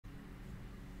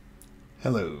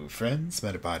Hello friends,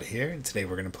 Metabot here, and today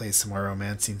we're going to play some more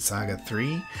Romancing Saga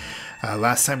 3.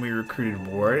 Last time we recruited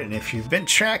Ward, and if you've been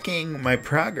tracking my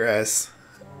progress,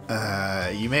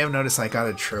 you may have noticed I got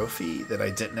a trophy that I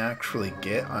didn't actually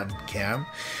get on cam,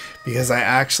 because I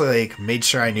actually made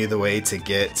sure I knew the way to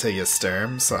get to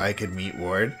Ysturm so I could meet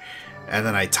Ward, and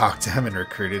then I talked to him and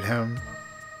recruited him.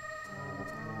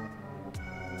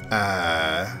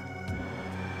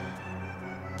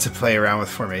 To play around with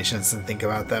formations and think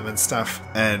about them and stuff,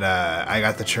 and I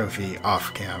got the trophy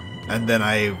off cam, and then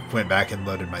I went back and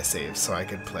loaded my saves so I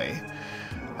could play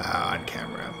on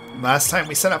camera. Last time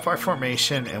we set up our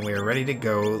formation and we were ready to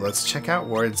go. Let's check out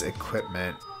Ward's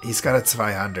equipment. He's got a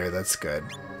Zweihander, that's good.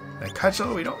 A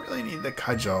cudgel, we don't really need the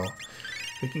cudgel.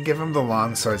 We can give him the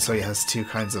long sword so he has two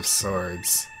kinds of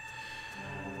swords.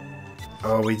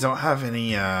 Oh, we don't have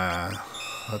any,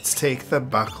 let's take the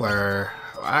buckler.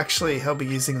 Actually, he'll be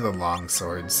using the long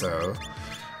sword, so,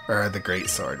 or the great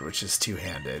sword, which is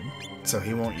two-handed, so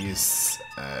he won't use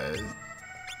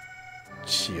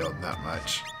shield that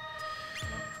much.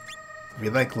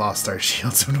 We lost our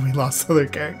shields when we lost other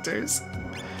characters.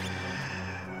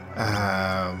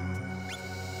 Yeah,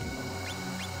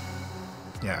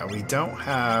 we don't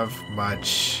have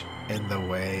much in the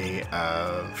way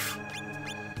of.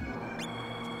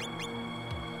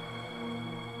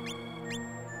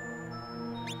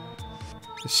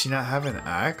 Does she not have an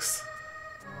axe?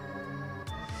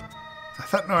 I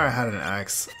thought Nora had an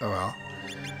axe. Oh well.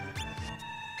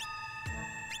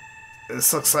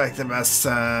 This looks like the best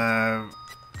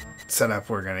setup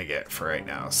we're gonna get for right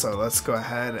now. So let's go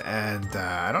ahead and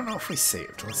I don't know if we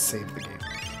saved. Let's save the game.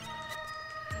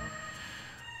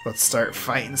 Let's start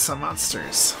fighting some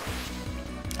monsters.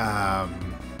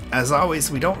 As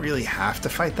always, we don't really have to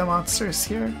fight the monsters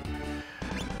here,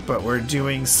 but we're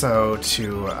doing so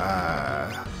to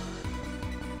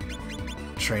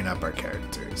train up our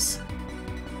characters.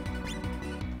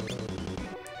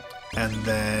 And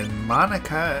then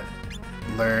Monica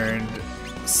learned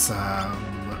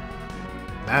some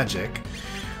magic.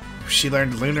 She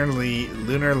learned Lunar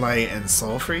Light and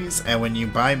Soul Freeze, and when you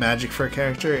buy magic for a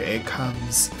character, it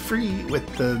comes free with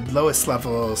the lowest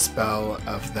level spell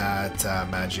of that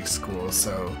magic school.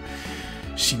 So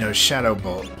she knows Shadow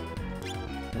Bolt.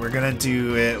 We're gonna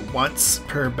do it once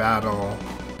per battle,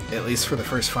 at least for the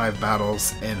first 5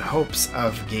 battles, in hopes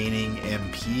of gaining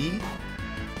MP,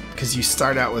 because you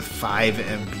start out with 5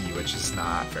 MP, which is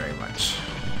not very much.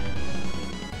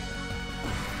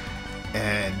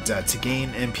 And to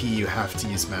gain MP, you have to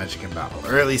use magic in battle,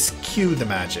 or at least cue the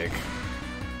magic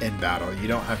in battle. You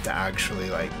don't have to actually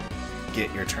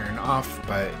get your turn off,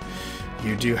 but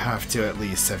you do have to at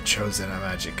least have chosen a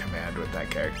magic command with that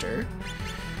character.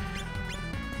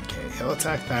 He'll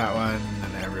attack that one,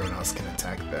 and everyone else can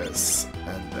attack this,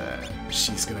 and then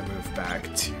she's gonna move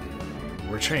back to.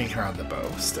 We're training her on the bow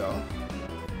still.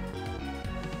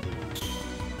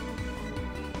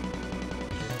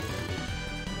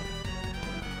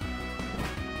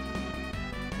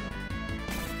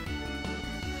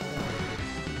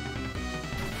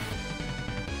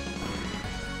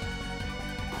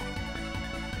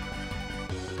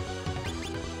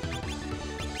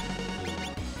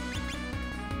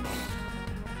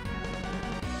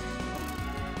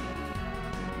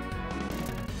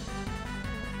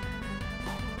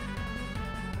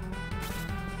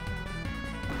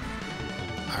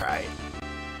 Alright.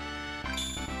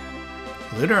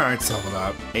 Lunar Arts leveled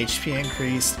up, HP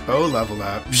increased, bow leveled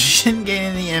up. She didn't gain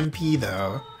any MP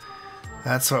though.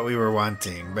 That's what we were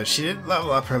wanting. But she did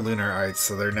level up her Lunar Arts,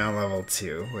 so they're now level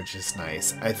 2, which is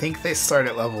nice. I think they start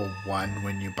at level 1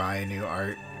 when you buy a new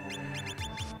art.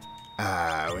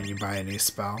 When you buy a new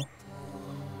spell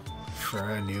for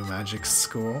a new magic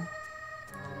school.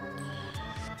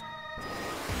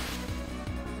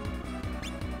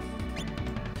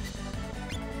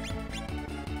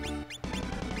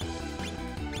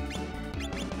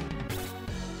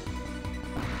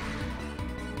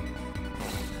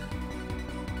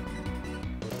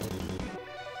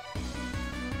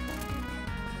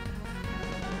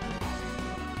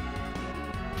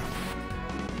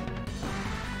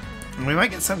 We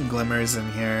might get some glimmers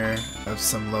in here of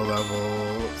some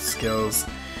low-level skills,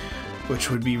 which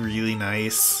would be really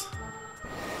nice.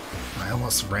 I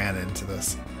almost ran into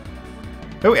this.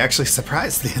 Oh, we actually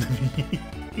surprised the enemy.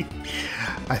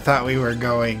 I thought we were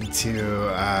going to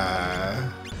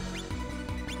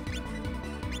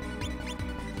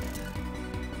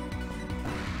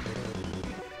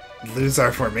lose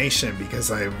our formation because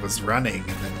I was running, and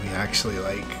then we actually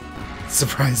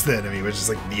surprised the enemy, which is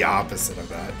the opposite of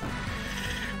that.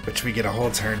 Which we get a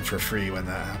whole turn for free when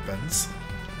that happens.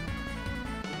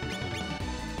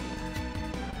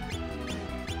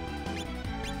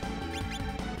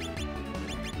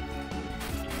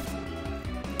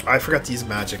 I forgot to use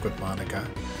magic with Monica.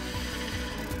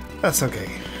 That's okay.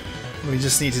 We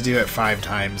just need to do it 5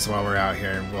 times while we're out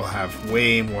here, and we'll have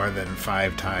way more than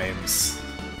 5 times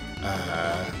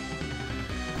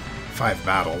 5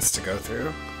 battles to go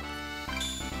through.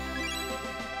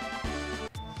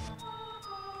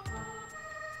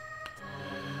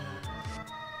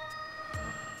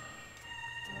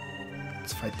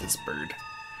 Let's fight this bird.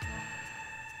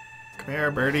 Come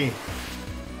here, birdie.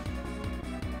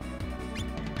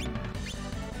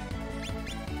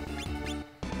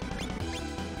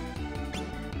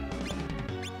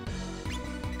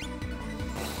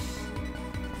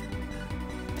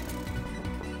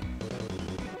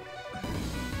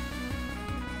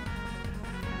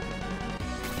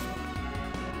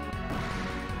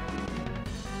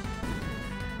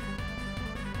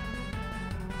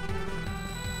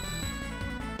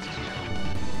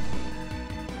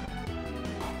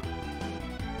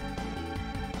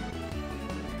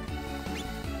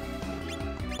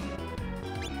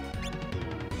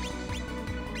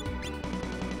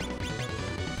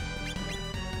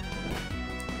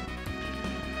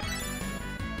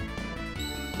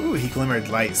 Ooh, he glimmered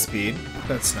light speed.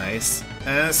 That's nice.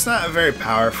 It's not a very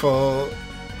powerful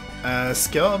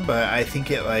skill, but I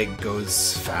think it like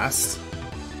goes fast.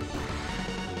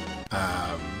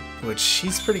 Which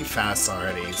she's pretty fast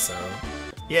already, so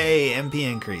yay, MP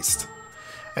increased.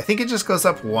 I think it just goes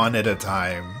up 1 at a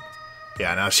time.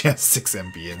 Yeah, now she has 6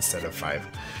 MP instead of 5.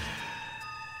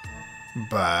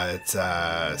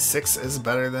 But 6 is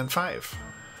better than 5.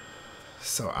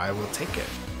 So I will take it.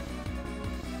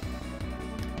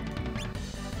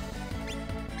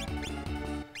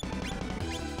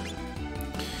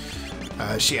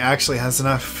 She actually has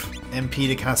enough MP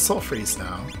to cast Soul Freeze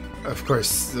now. Of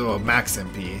course, well, max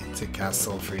MP to cast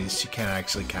Soul Freeze. She can't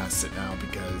actually cast it now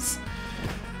because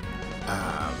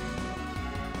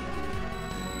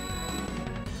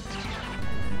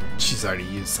she's already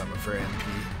used some of her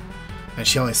MP. And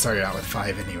she only started out with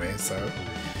 5 anyway, so...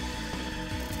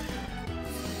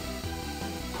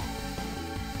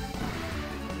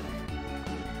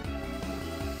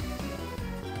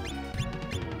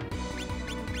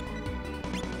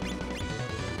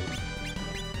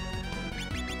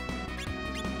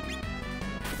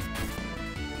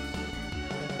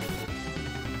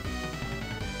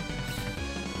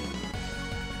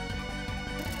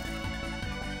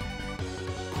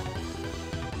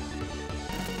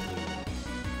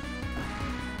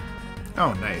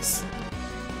 Oh, nice.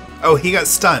 Oh, he got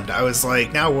stunned. I was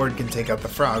like, now Ward can take out the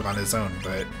frog on his own,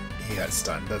 but he got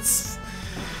stunned. That's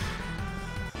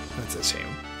a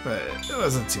shame. But it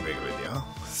wasn't too big of a deal.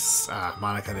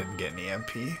 Monica didn't get any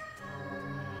MP.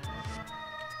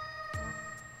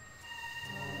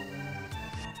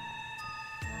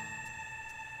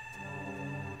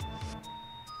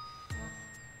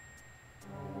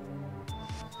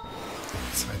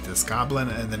 Let's fight this goblin,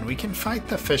 and then we can fight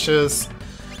the fishes.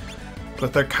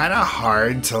 But they're kind of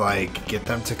hard to like get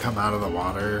them to come out of the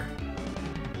water.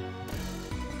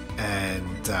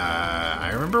 And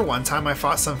I remember one time I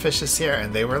fought some fishes here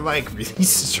and they were like really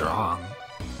strong.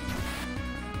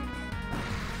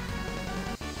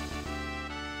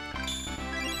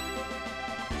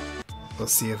 We'll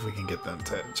see if we can get them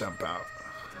to jump out.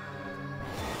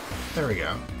 There we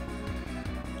go.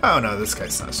 Oh no, this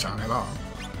guy's not strong at all.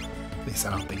 At least I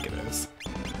don't think it is.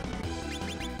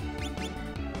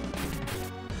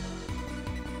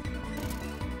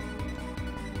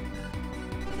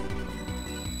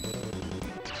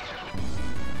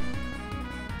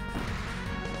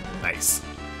 Nice.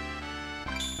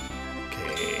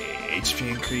 Okay, HP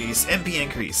increase, MP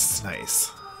increase.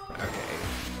 Nice. Okay.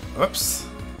 Whoops.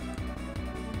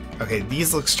 Okay,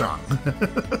 these look strong.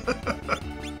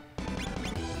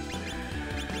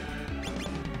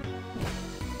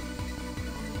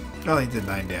 Only did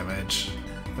 9 damage.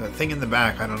 The thing in the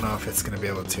back, I don't know if it's going to be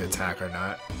able to attack or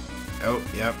not. Oh,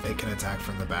 yep, it can attack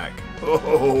from the back.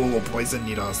 Oh, poison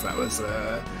needles. That was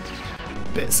a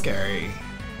bit scary.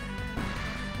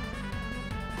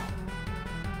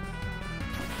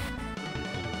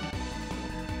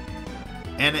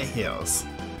 And it heals.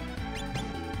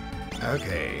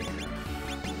 Okay.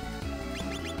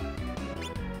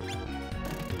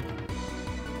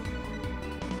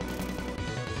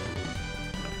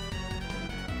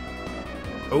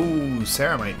 Oh,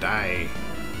 Sarah might die.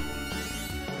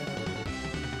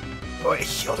 Oh, it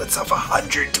healed itself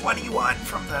 121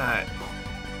 from that.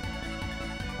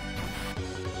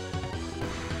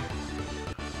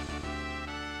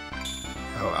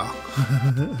 Oh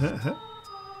well.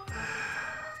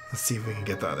 Let's see if we can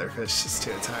get the other fish just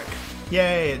to attack.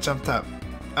 Yay, it jumped up.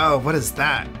 Oh, what is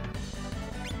that?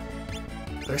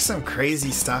 There's some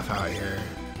crazy stuff out here.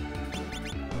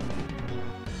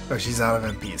 Oh, she's out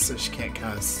of MP, so she can't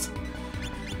cast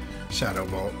Shadow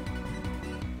Bolt.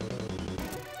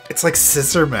 It's like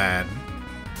Scissor Man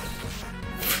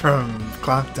from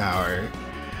Clock Tower.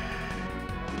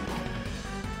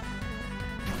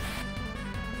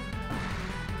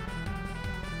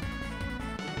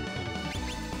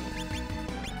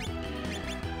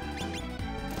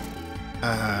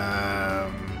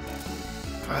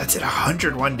 That did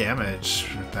 101 damage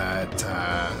with that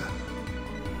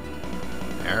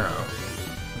arrow.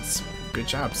 That's good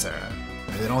job, Sarah.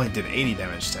 It only did 80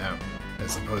 damage to him,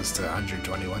 as opposed to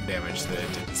 121 damage that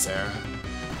it did to Sarah.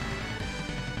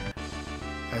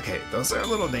 Okay, those are a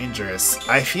little dangerous.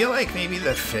 I feel like maybe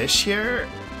the fish here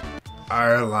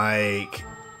are like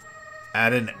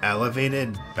at an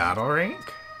elevated battle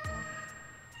rank.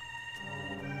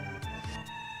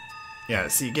 Yeah,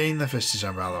 see, getting the fish to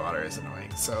jump out of the water is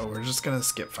annoying, so we're just gonna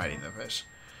skip fighting the fish.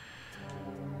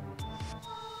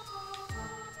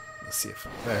 Let's see if...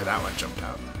 There, that one jumped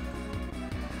out.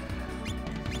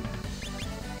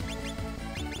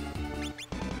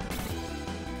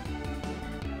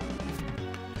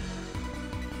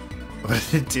 What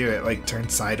did it do? It like turned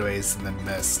sideways and then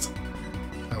missed.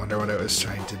 I wonder what it was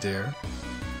trying to do.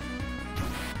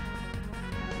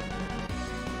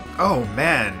 Oh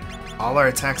man! All our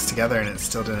attacks together and it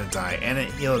still didn't die. And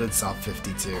it healed itself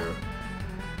 52.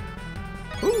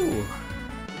 Ooh!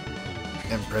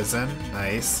 Imprison.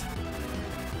 Nice.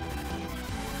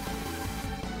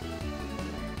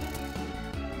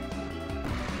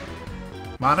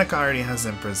 Monica already has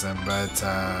Imprison, but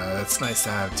it's nice to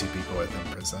have two people with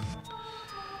Imprison.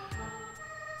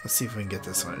 Let's see if we can get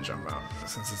this one to jump out,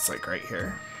 since it's like right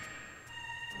here.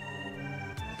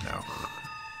 No.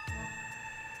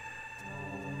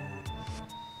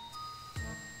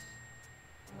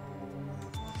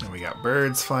 And we got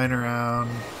birds flying around.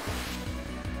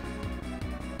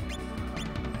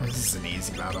 This is an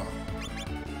easy battle.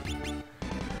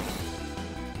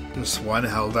 Just one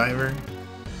Helldiver.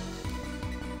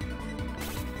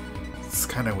 It's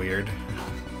kind of weird.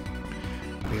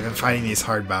 We've been fighting these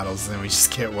hard battles and then we just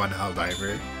get one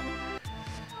Helldiver.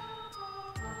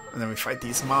 And then we fight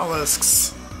these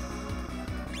mollusks.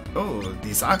 Oh,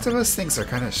 these octopus things are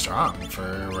kind of strong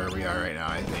for where we are right now,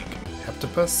 I think.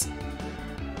 Heptopus?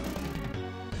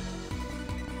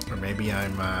 Or maybe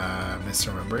I'm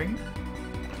misremembering?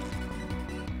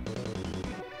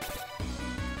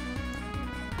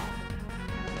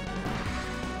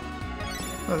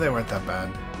 Oh, they weren't that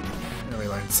bad. We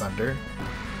learned Sunder.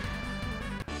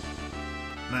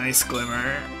 Nice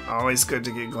Glimmer. Always good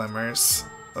to get Glimmers.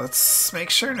 Let's make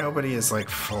sure nobody is like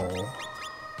full.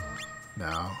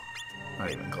 No,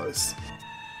 not even close.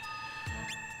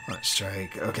 Let's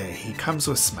strike. Okay, he comes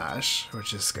with Smash,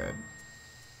 which is good.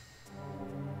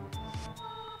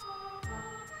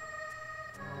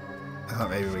 I thought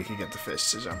maybe we could get the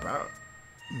fish to jump out.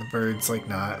 And the bird's like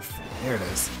not. Here it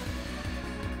is.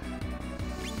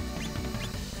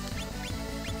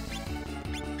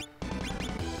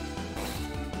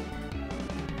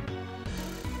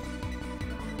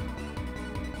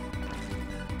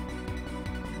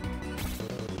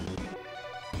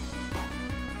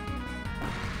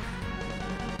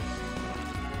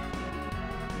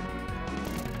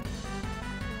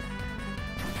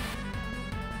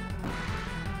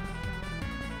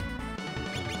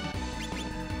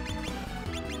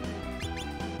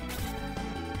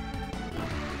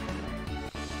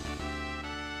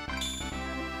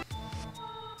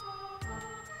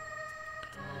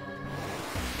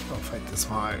 Fight this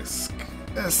mollusk.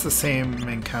 It's the same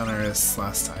encounter as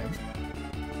last time.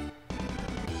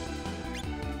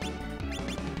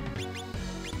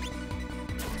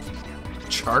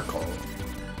 Charcoal.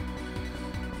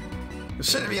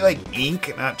 Shouldn't it be like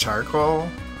ink, not charcoal?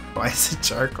 Why is it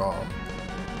charcoal?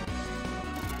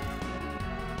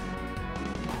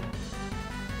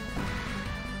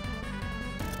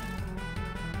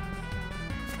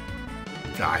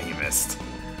 Ah, he missed.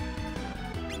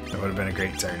 That would have been a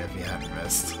great turn if he hadn't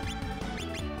missed.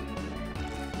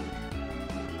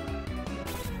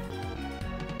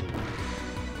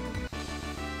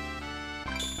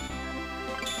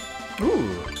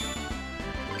 Ooh!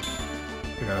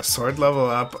 We got a sword level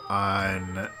up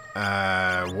on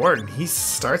Warden. He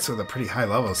starts with a pretty high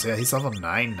level, so yeah, he's level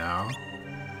 9 now.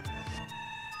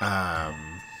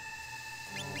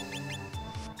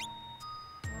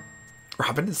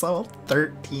 Robin is level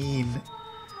 13.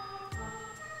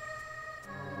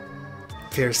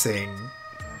 Piercing.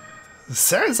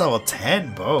 Sarah's level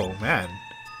 10 bow, man.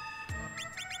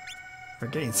 We're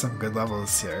getting some good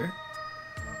levels here.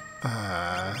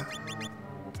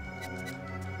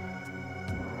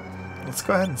 Let's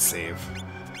go ahead and save.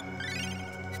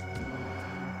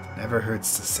 Never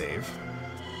hurts to save.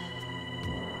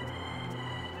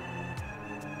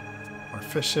 More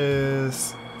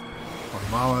fishes. More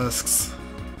mollusks.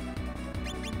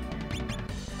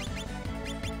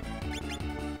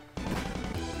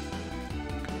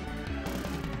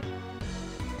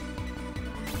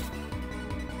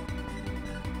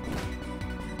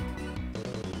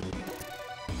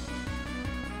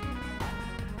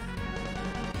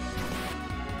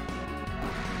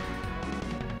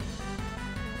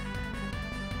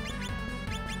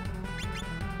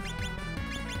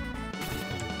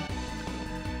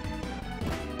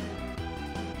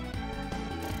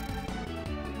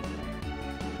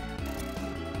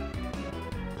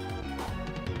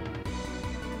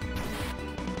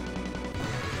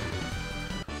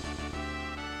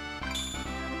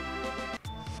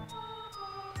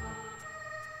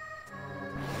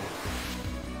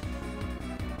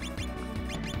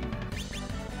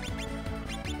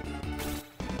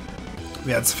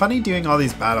 Yeah, it's funny doing all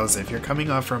these battles if you're coming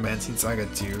off Romancing Saga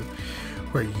 2,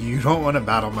 where you don't want to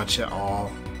battle much at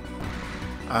all.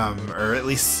 Or at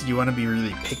least you want to be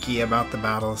really picky about the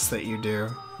battles that you do.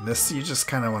 This, you just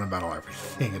kind of want to battle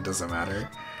everything, it doesn't matter.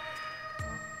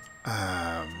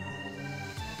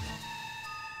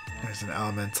 There's an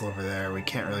elemental over there, we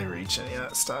can't really reach any of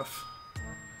that stuff.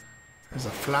 There's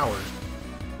a flower.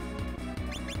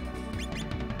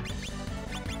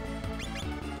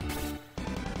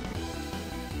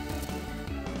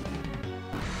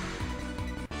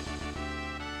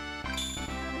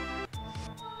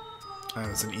 That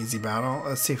was an easy battle.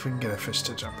 Let's see if we can get a fish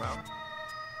to jump out.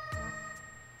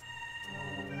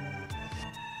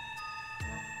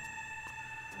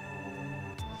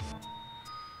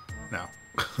 No.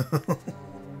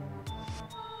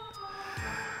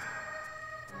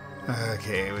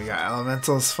 Okay, we got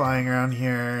elementals flying around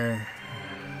here.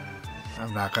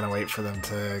 I'm not gonna wait for them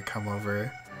to come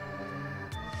over.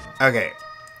 Okay,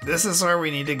 this is where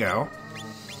we need to go.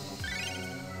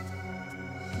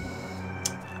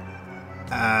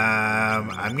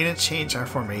 I'm gonna change our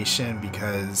formation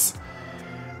because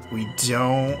we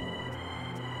don't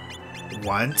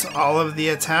want all of the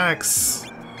attacks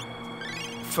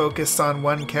focused on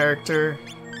one character,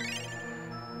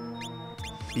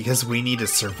 because we need to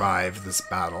survive this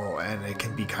battle and it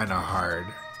can be kind of hard.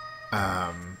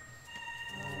 And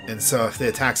so if the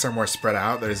attacks are more spread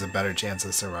out, there's a better chance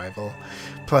of survival.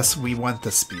 Plus we want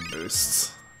the speed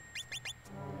boosts.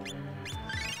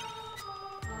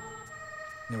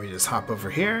 And we just hop over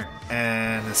here,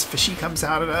 and this fishy comes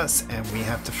out at us, and we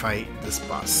have to fight this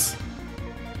boss.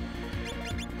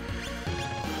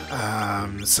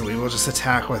 So we will just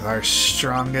attack with our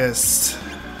strongest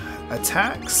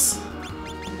attacks.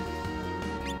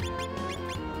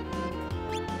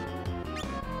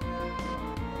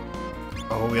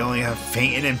 Oh, we only have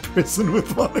Faint and Imprison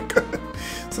with Monica.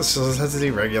 So she'll just have to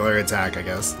do regular attack, I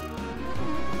guess.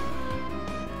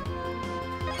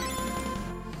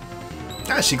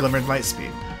 Ah, she glimmered light speed.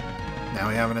 Now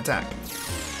we have an attack.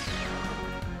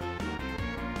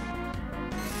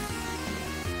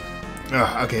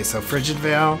 Oh, okay, so Frigid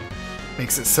Veil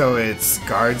makes it so it's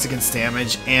guards against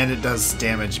damage, and it does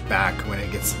damage back when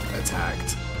it gets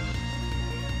attacked.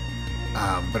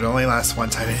 But it only lasts one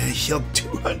time, and it healed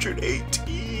 218.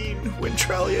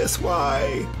 Wintrellius,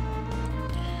 why?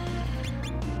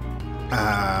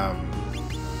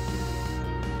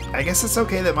 I guess it's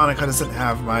okay that Monica doesn't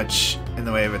have much in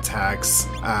the way of attacks.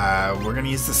 We're going to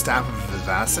use the Staff of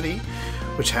Vivacity,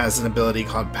 which has an ability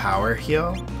called Power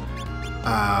Heal.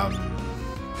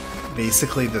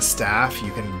 Basically, the staff,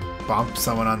 you can bump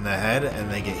someone on the head and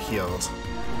they get healed,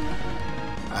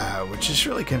 which is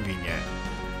really convenient.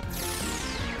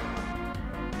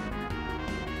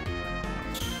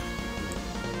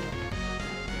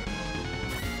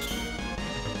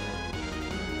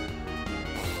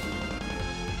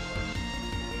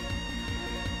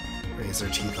 Razor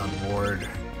Teeth on Ward.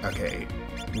 Okay,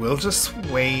 we'll just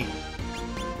wait.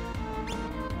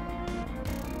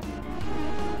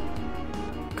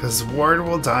 Because Ward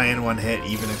will die in one hit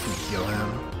even if we heal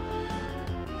him.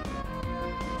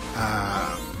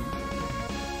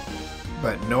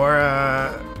 But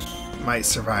Nora might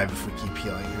survive if we keep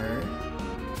healing her.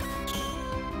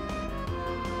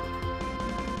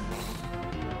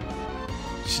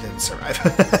 She didn't survive.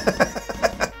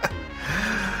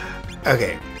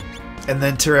 Okay. And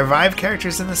then to revive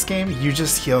characters in this game, you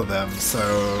just heal them.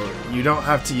 So you don't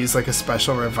have to use like a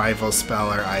special revival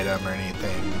spell or item or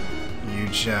anything. You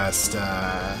just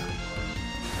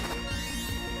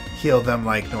heal them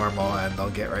like normal and they'll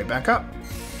get right back up.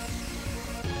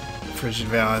 Frigid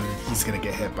Veil, and he's gonna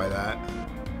get hit by that.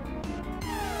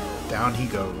 Down he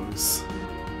goes.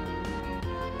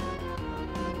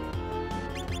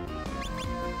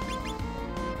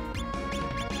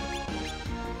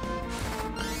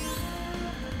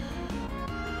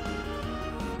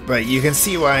 But you can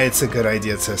see why it's a good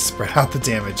idea to spread out the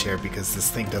damage here, because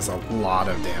this thing does a lot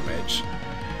of damage.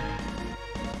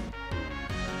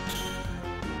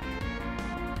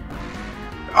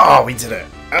 Oh, we did it.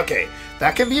 Okay,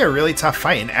 that can be a really tough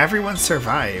fight, and everyone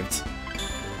survived.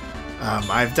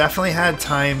 I've definitely had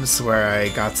times where I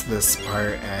got to this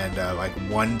part and like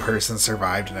one person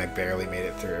survived and I barely made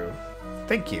it through.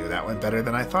 Thank you, that went better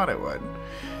than I thought it would.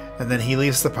 And then he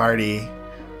leaves the party,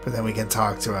 but then we can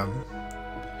talk to him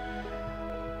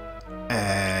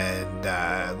and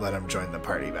let him join the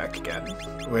party back again.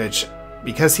 Which,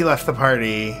 because he left the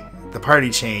party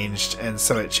changed, and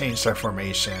so it changed our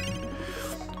formation.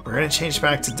 We're going to change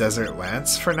back to Desert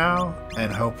Lance for now,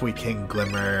 and hope we can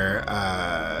glimmer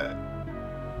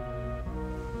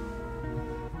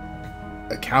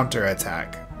a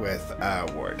counter-attack with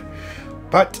Ward.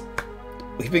 But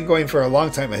we've been going for a long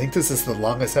time. I think this is the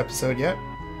longest episode yet.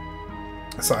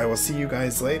 So I will see you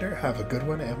guys later. Have a good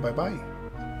one, and bye-bye.